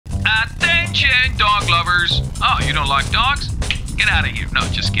Oh, you don't like dogs? Get out of here. No,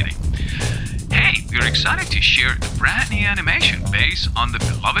 just kidding. Hey, we're excited to share a brand new animation based on the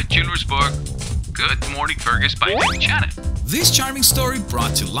beloved children's book Good Morning Fergus by Shannon. This charming story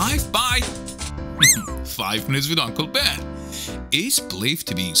brought to life by 5 Minutes with Uncle Ben is believed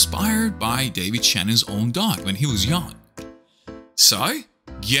to be inspired by David Shannon's own dog when he was young. So,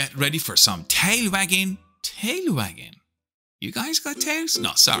 get ready for some tail-wagging. Tail-wagging. You guys got tails?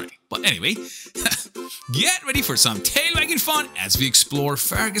 No, sorry. But anyway, get ready for some tail-wagging fun as we explore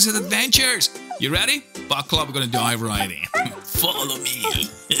Fergus's adventures. You ready? Buckle up, we're gonna dive right in. Follow me.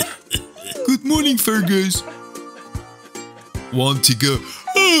 Good morning, Fergus. Want to go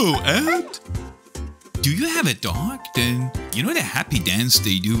out? Do you have a dog? Then you know the happy dance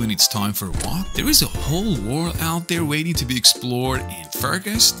they do when it's time for a walk? There is a whole world out there waiting to be explored, and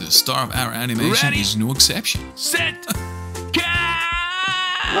Fergus, the star of our animation, is no exception. Set!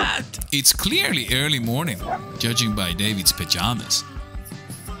 Cat! It's clearly early morning, judging by David's pajamas.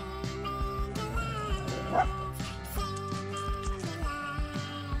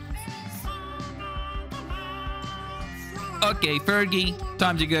 Okay, Fergie,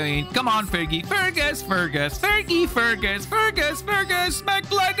 time to go in. Come on, Fergie. Fergus, Fergus, Fergie, Fergus, Fergus, Fergus,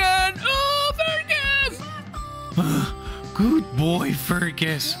 McLagan. Oh, Fergus! Good boy,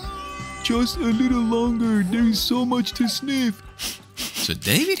 Fergus. Just a little longer. There is so much to sniff. So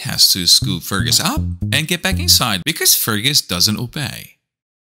David has to scoop Fergus up and get back inside because Fergus doesn't obey.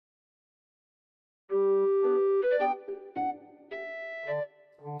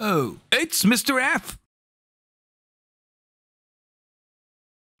 Oh, it's Mr. F.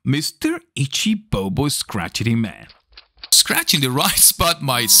 Mr. Itchy Bobo Scratchity Man. Scratching the right spot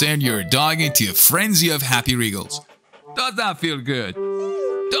might send your dog into a frenzy of happy wriggles. Does that feel good?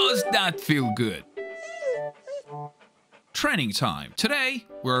 Does that feel good? Training time. Today,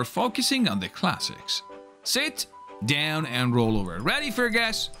 we're focusing on the classics. Sit, down, and roll over. Ready,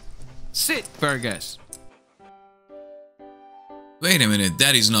 Fergus? Sit, Fergus. Wait a minute,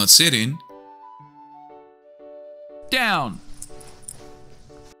 that is not sitting. Down.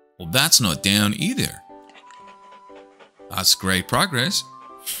 Well, that's not down either. That's great progress.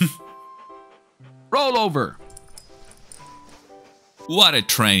 Roll over. What a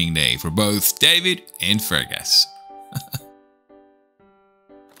training day for both David and Fergus.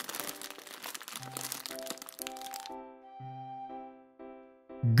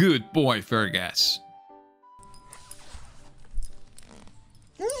 Good boy, Fergus.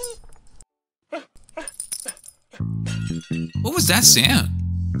 What was that sound?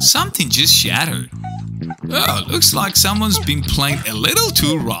 Something just shattered. Oh, looks like someone's been playing a little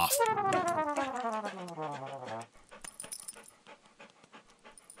too rough.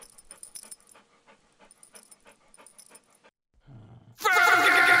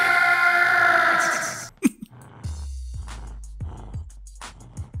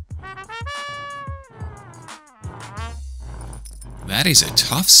 That is a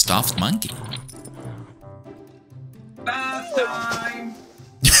tough stuffed monkey. Bath time.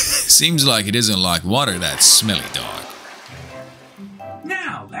 Seems like he doesn't like water, that smelly dog.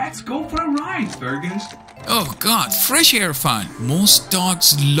 Now, let's go for a ride, Fergus. Oh god, fresh air fun. Most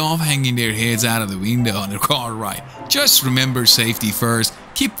dogs love hanging their heads out of the window on a car ride. Just remember safety first,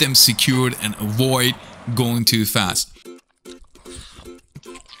 keep them secured and avoid going too fast.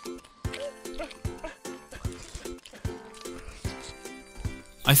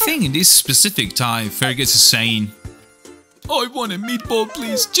 I think in this specific time, Fergus is saying, I want a meatball,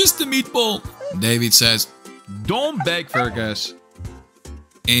 please, just a meatball. David says, Don't beg, Fergus.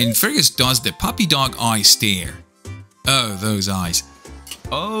 And Fergus does the puppy dog eye stare. Oh, those eyes.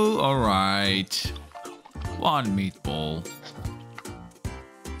 Oh, alright. One meatball.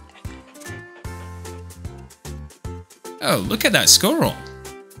 Oh, look at that squirrel.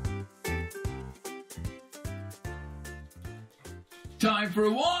 Time for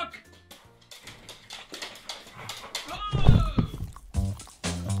a walk.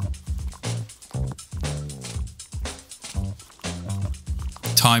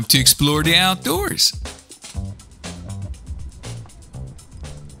 Time to explore the outdoors.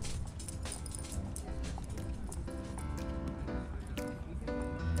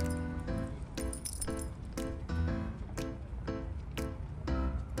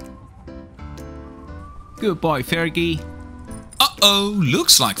 Good boy, Fergie. Uh-oh,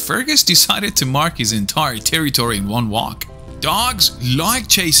 looks like Fergus decided to mark his entire territory in one walk. Dogs like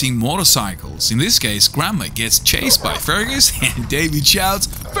chasing motorcycles. In this case, Grandma gets chased by Fergus and David shouts,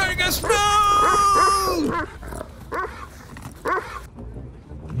 Fergus, no!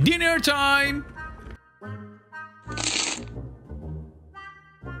 Dinner time!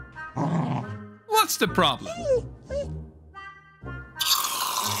 What's the problem?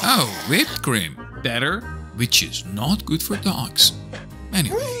 Oh, whipped cream. Better? Which is not good for dogs.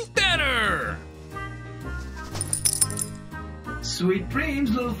 Anyway. Better! Sweet dreams,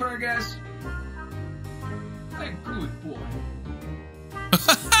 little Fergus. A good boy.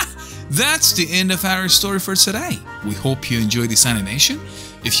 That's the end of our story for today. We hope you enjoyed this animation.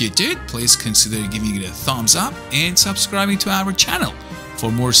 If you did, please consider giving it a thumbs up and subscribing to our channel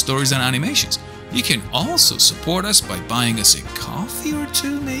for more stories and animations. You can also support us by buying us a coffee or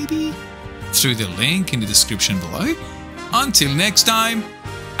two maybe, through the link in the description below. Until next time,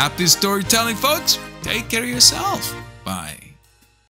 happy storytelling folks, take care of yourself. Bye.